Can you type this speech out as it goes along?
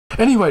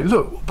Anyway,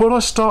 look, what I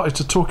started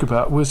to talk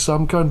about was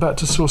going back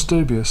to Source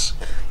Dubious.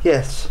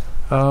 Yes.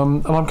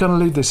 And I'm going to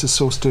leave this as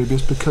Source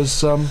Dubious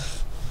because I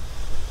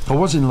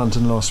was in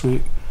London last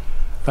week,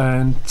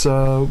 and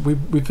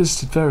we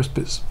visited various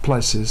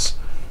places,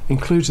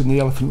 including the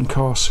Elephant and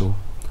Castle,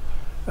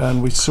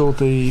 and we saw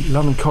the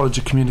London College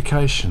of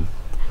Communication,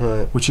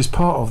 Right. which is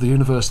part of the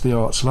University of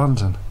the Arts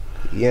London.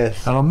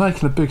 Yes. And I'm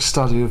making a big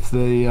study of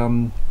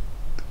the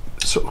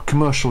sort of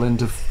commercial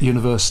end of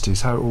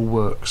universities, how it all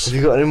works. Have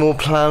you got any more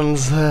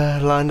plans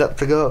lined up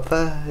to go up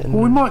there?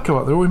 Well, we might go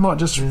up there, or we might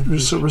just sort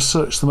of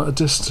research them at a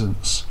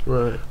distance.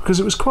 Right. Because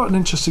it was quite an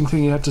interesting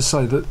thing he had to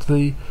say, that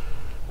the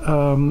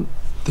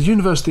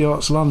University of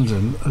Arts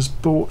London has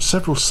bought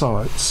several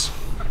sites,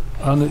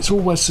 and it's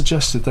always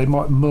suggested they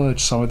might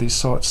merge some of these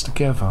sites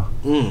together,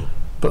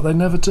 but they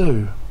never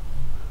do.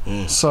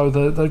 So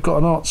they've got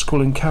an art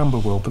school in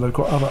Camberwell, but they've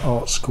got other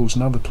art schools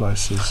in other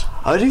places.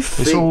 I do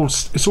think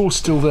it's all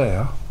still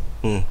there.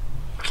 I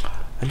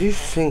do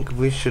think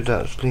we should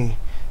actually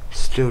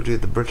still do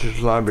the British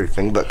Library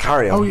thing, but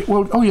carry on.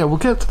 We'll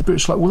get to the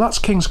British Library. Well, that's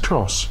King's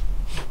Cross.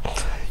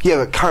 Yeah,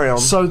 but carry on.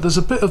 So there's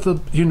a bit of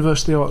the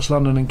University of Arts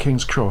London in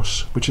King's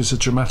Cross, which is a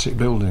dramatic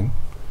building,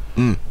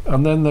 and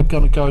then they're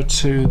going to go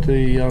to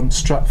the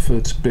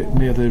Stratford bit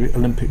near the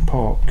Olympic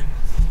Park.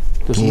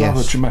 There's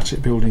another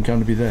dramatic building going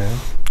to be there.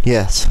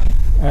 Yes.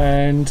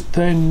 And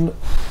then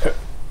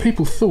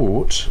people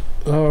thought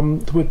there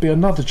would be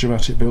another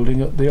dramatic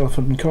building at the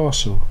Elephant and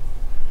Castle,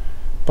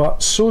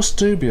 but Source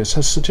Dubious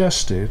has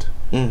suggested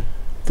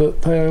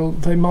that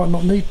they might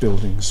not need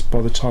buildings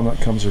by the time that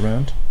comes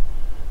around.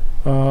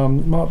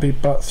 It might be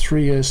about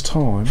 3 years'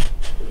 time,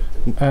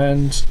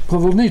 and well,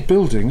 they'll need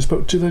buildings,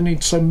 but do they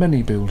need so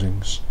many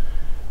buildings?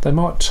 They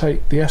might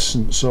take the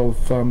essence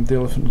of the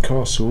Elephant and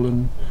Castle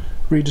and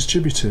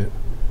redistribute it,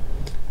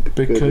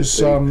 because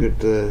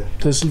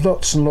there's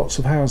lots and lots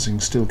of housing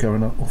still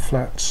going up, or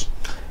flats.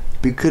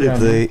 Be good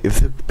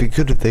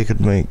if they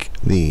could make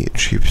the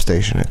tube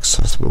station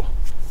accessible.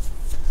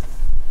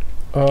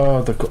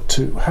 They've got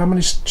two. How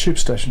many tube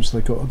stations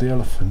have they got at the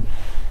Elephant?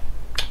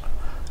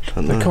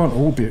 They can't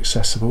all be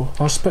accessible.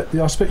 I expect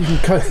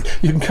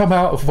you can come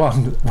out of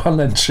one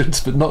entrance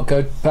but not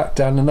go back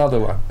down another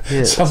one.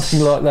 Yes. Something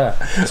like that.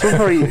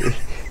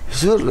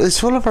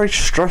 It's all a very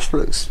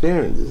stressful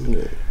experience, isn't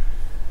it?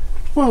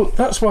 Well,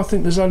 that's why I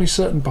think there's only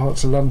certain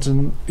parts of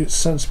London it's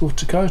sensible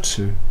to go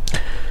to.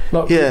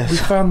 Like we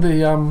found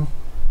the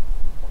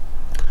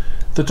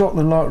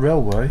Dockland Light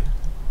Railway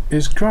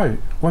is great.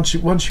 Once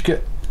you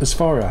get as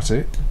far at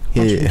it,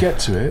 once you can get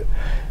to it,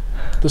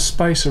 the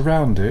space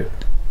around it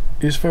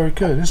is very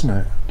good, isn't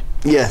it?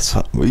 Yes,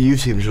 well, you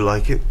seem to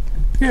like it.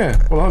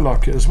 Yeah, well, I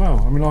like it as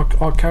well. I mean,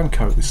 I can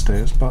cope with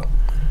stairs, but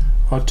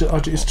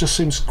it just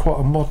seems quite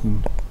a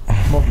modern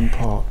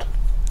part.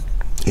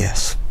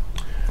 Yes.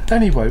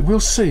 Anyway, we'll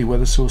see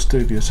whether Source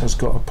Dubious has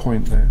got a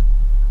point there.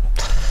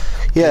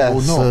 Yeah,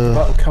 or not.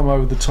 That'll come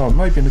over the time.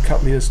 Maybe in a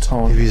couple of years'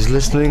 time. If he's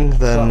listening, then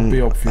that'll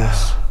be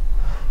obvious.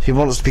 He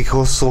wants to be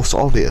called Source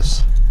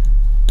Obvious.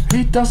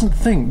 He doesn't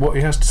think what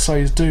he has to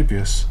say is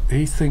dubious.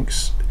 He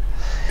thinks.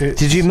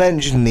 Did you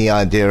mention the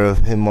idea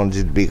of him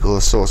wanting to be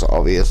called Source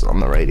Obvious on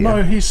the radio?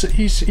 No, he said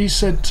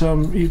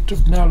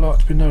he'd now like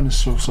to be known as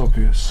Source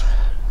Obvious,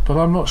 but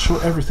I'm not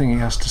sure everything he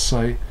has to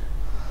say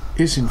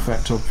is in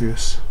fact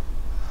obvious.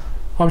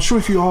 I'm sure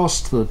if you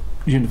asked the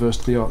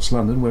University of the Arts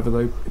London whether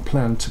they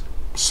plan to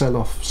sell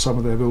off some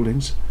of their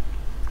buildings,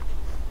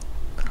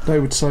 they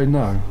would say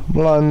no.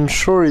 Well, I'm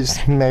sure he's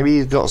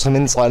got some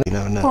insight. You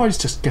never know. Oh, he's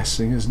just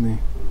guessing, isn't he?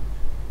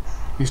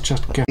 He's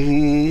just guessing.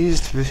 He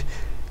used to be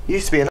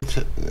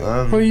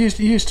well, he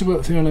used to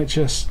work for the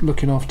NHS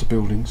looking after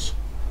buildings.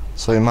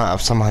 So he might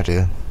have some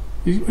idea.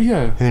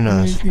 Yeah. Who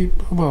knows?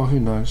 Well, who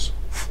knows?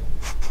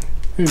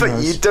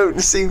 But you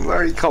don't seem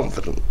very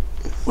confident.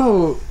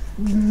 Well,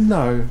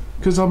 no,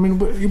 because I mean,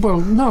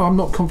 no, I'm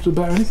not confident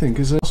about anything,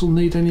 because will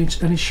need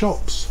any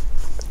shops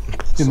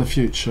in the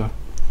future.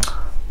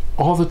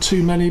 Are there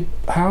too many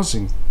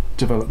housing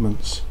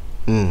developments?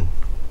 I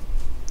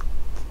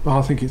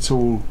think it's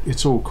all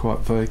quite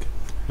vague.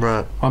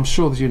 Right. I'm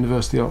sure the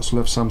University of Arts will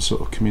have some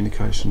sort of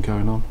communication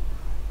going on.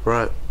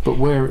 Right. But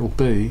where it'll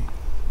be,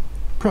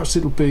 perhaps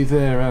it'll be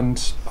there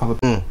and other.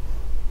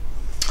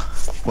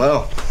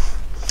 Well,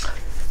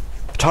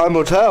 time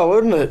will tell,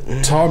 wouldn't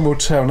it? Time will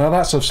tell. Now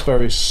that's a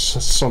very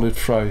solid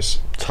phrase.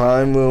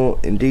 Time will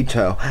indeed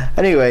tell.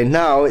 Anyway,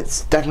 now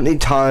it's definitely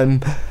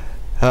time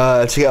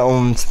to get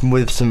on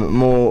with some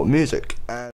more music.